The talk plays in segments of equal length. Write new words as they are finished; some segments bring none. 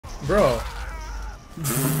Bro.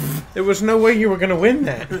 There was no way you were gonna win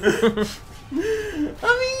that.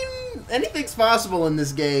 I mean, anything's possible in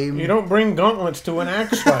this game. You don't bring gauntlets to an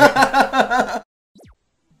axe fight.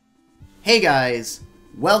 Hey guys,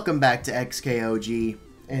 welcome back to XKOG,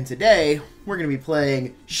 and today we're gonna be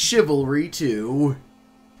playing Chivalry 2.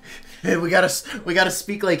 And we gotta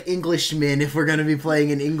speak like Englishmen if we're gonna be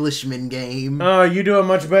playing an Englishman game. Oh, you do a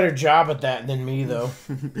much better job at that than me, though.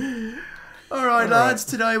 Alright, lads,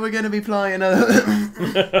 today we're gonna be playing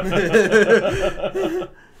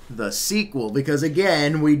the sequel, because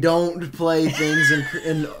again, we don't play things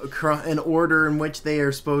in order in which they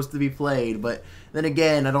are supposed to be played, but then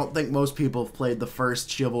again, I don't think most people have played the first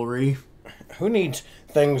Chivalry. Who needs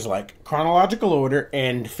things like chronological order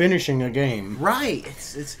and finishing a game? Right.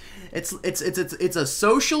 It's a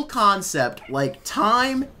social concept like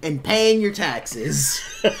time and paying your taxes.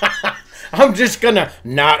 I'm just gonna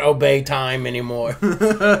not obey time anymore. I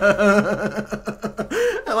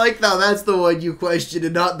like how that's the one you questioned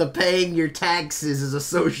and not the paying your taxes as a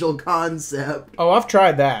social concept. Oh, I've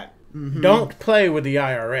tried that. Don't play with the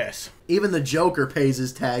IRS. Even the Joker pays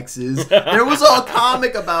his taxes. There was a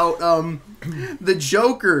comic about the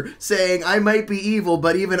Joker saying, I might be evil,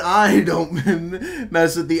 but even I don't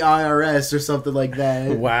mess with the IRS or something like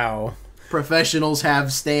that. Wow. Professionals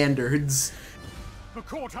have standards. The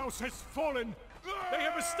courthouse has fallen. They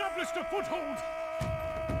have established a foothold.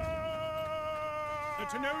 The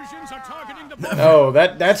Tenosians are targeting the... Oh,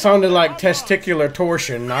 that sounded like testicular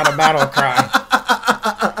torsion, not a battle cry.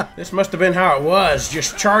 This must have been how it was,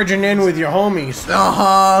 just charging in with your homies.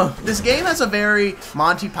 This game has a very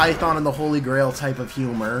Monty Python and the Holy Grail type of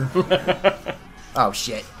humor. Oh,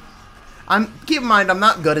 shit. Keep in mind, I'm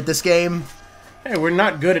not good at this game. Hey, we're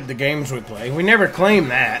not good at the games we play. We never claim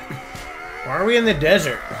that. Why are we in the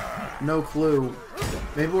desert? No clue.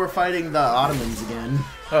 Maybe we're fighting the Ottomans again.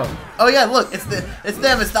 Oh. Oh yeah, look, it's them,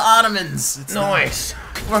 it's the Ottomans. It's Nice.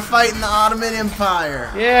 We're fighting the Ottoman Empire.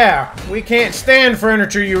 Yeah, we can't stand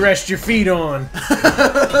furniture you rest your feet on.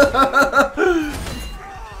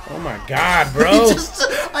 Oh my god, bro.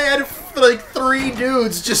 I had like 3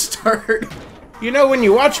 dudes just start. You know, when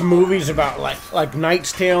you watch movies about like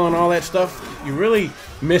Knight's Tale and all that stuff, you really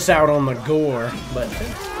miss out on the gore, but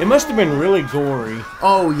it must have been really gory.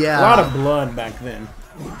 Oh yeah. A lot of blood back then.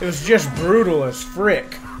 It was just brutal as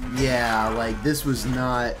frick. Yeah, like this was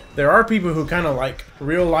not... There are people who kind of like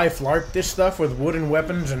real life LARP this stuff with wooden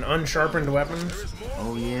weapons and unsharpened weapons.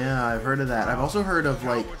 Oh yeah, I've heard of that. I've also heard of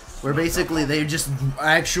like where basically they just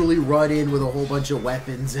actually run in with a whole bunch of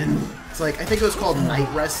weapons, and it's like, I think it was called night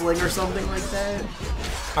wrestling or something like that.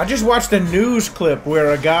 I just watched a news clip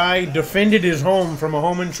where a guy defended his home from a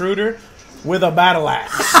home intruder with a battle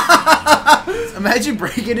axe. Imagine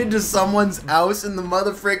breaking into someone's house and the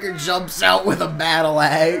motherfricker jumps out with a battle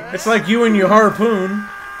axe. It's like you and your harpoon.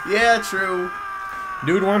 Yeah, true.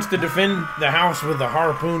 Dude wants to defend the house with a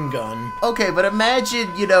harpoon gun. Okay, but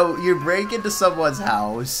imagine, you know, you break into someone's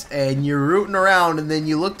house and you're rooting around and then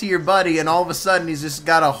you look to your buddy and all of a sudden he's just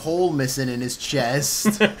got a hole missing in his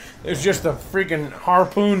chest. There's just a freaking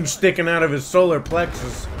harpoon sticking out of his solar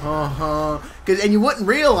plexus. And you wouldn't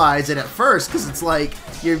realize it at first because it's like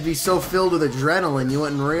you'd be so filled with adrenaline you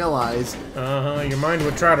wouldn't realize. Your mind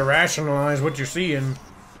would try to rationalize what you're seeing.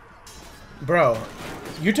 Bro,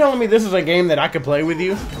 you telling me this is a game that I could play with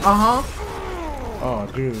you? Oh,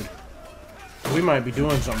 dude. We might be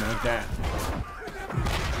doing something like that.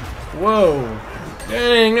 Whoa.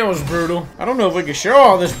 Dang, that was brutal. I don't know if we can show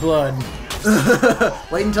all this blood.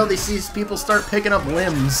 Wait until they see people start picking up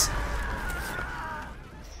limbs.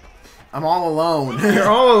 I'm all alone. You're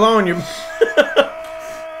all alone. You.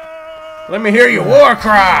 Let me hear your war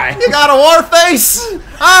cry. You got a war face?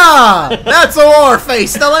 Ah, that's a war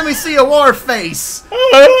face. Now let me see a war face.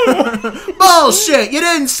 Bullshit, you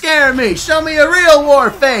didn't scare me. Show me a real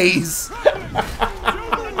war face.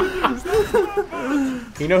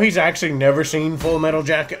 You know, he's actually never seen Full Metal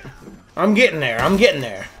Jacket. I'm getting there. I'm getting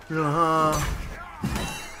there. Oh.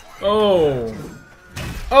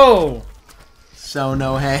 Oh. So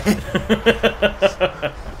no head.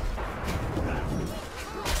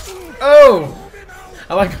 Oh!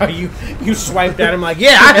 I like how you swiped at him like,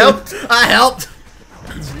 yeah, I helped! I helped!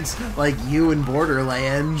 It's like you in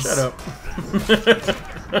Borderlands. Shut up.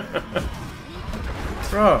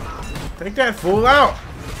 Bro, take that fool out.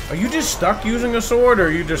 Are you just stuck using a sword, or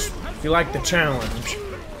you like the challenge?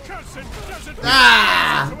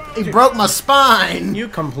 Ah! He broke my spine! You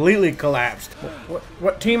completely collapsed.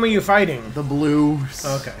 What team are you fighting? The Blues.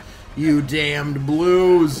 Okay. You damned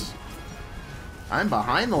Blues. I'm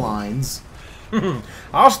behind the lines.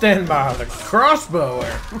 I'll stand by the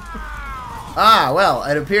crossbower. Ah, well,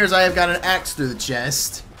 it appears I have got an axe through the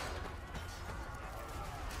chest.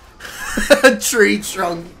 Tree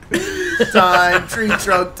trunk time. Tree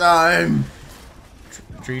trunk time.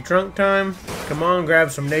 Tree trunk time? Come on,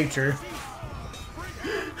 grab some nature.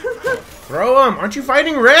 Throw him! Aren't you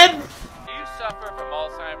fighting red? Do you suffer from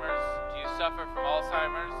Alzheimer's? Do you suffer from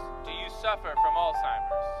Alzheimer's? Do you suffer from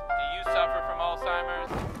Alzheimer's? Do you suffer from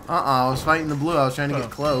Alzheimer's? I was fighting the blue. I was trying to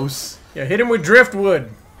get close. Yeah, hit him with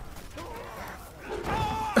driftwood.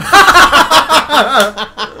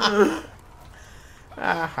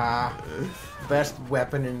 Aha. Best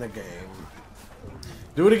weapon in the game.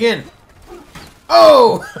 Do it again.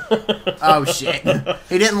 Oh! Oh, shit.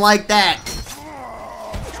 He didn't like that.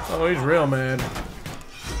 Oh, he's real mad.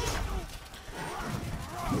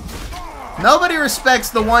 Nobody respects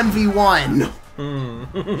the 1v1.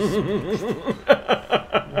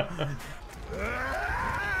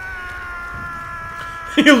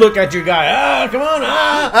 You look at your guy. Ah, come on.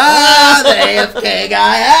 Ah, ah, the AFK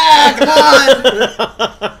guy. Ah, come on.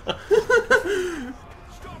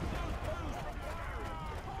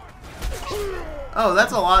 Oh,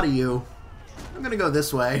 that's a lot of you. I'm gonna go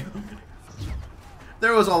this way.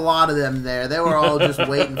 There was a lot of them there. They were all just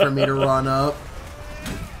waiting for me to run up.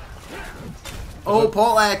 Oh,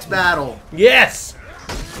 poleaxe battle. yes.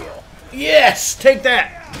 Yes. Take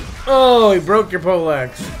that. Oh, he broke your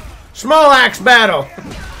poleaxe. Small axe battle.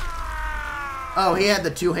 Oh, he had the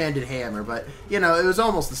two-handed hammer, but, you know, it was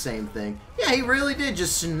almost the same thing. Yeah, he really did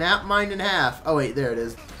just snap mine in half. Oh, wait, there it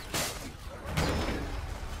is.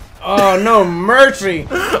 Oh, no mercy.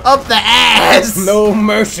 Up the ass! No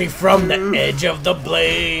mercy from the edge of the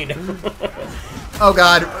blade. Oh,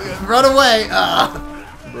 God. Run away.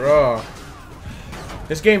 Bro.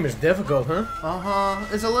 This game is difficult, huh? Uh-huh.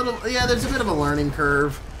 It's a little... Yeah, there's a bit of a learning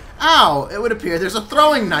curve. Ow! It would appear there's a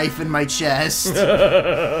throwing knife in my chest.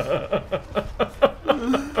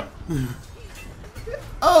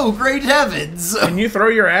 Oh, great heavens! Can you throw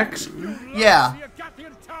your axe? Yeah. The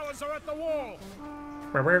Agathian towers are at the wall.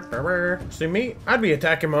 See me? I'd be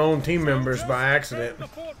attacking my own team members by accident.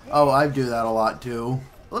 Oh, I do that a lot, too.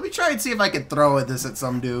 Let me try and see if I can throw this at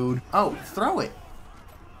some dude. Oh, throw it.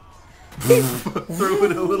 Threw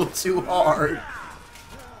it a little too hard.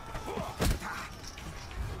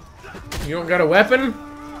 You don't got a weapon?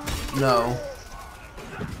 No.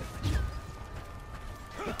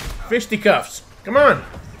 Fisticuffs. Come on.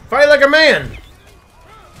 Fight like a man.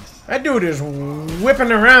 That dude is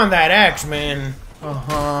whipping around that axe, man.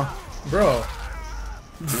 Uh-huh. Bro.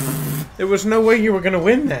 There was no way you were going to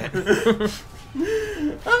win that.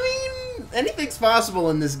 I mean, anything's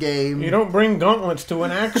possible in this game. You don't bring gauntlets to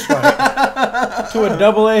an axe fight. To a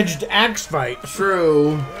double-edged axe fight.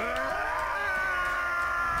 True.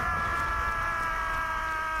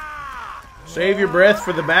 Save your breath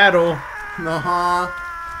for the battle. Uh-huh.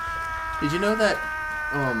 Did you know that,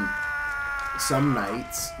 some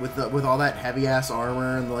knights, with all that heavy-ass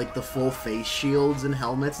armor and, like, the full face shields and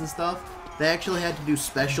helmets and stuff, they actually had to do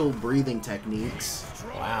special breathing techniques.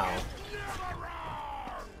 Wow.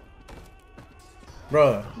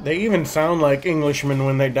 Bro, they even sound like Englishmen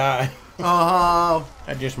when they die. Oh.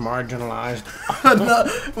 I just marginalized.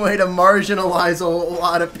 No, way to marginalize a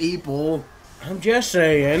lot of people. I'm just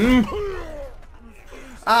saying.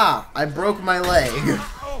 Ah, I broke my leg.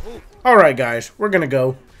 Alright guys, we're gonna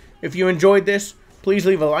go. If you enjoyed this, please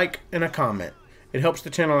leave a like and a comment. It helps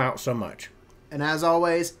the channel out so much. And as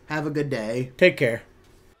always, have a good day. Take care.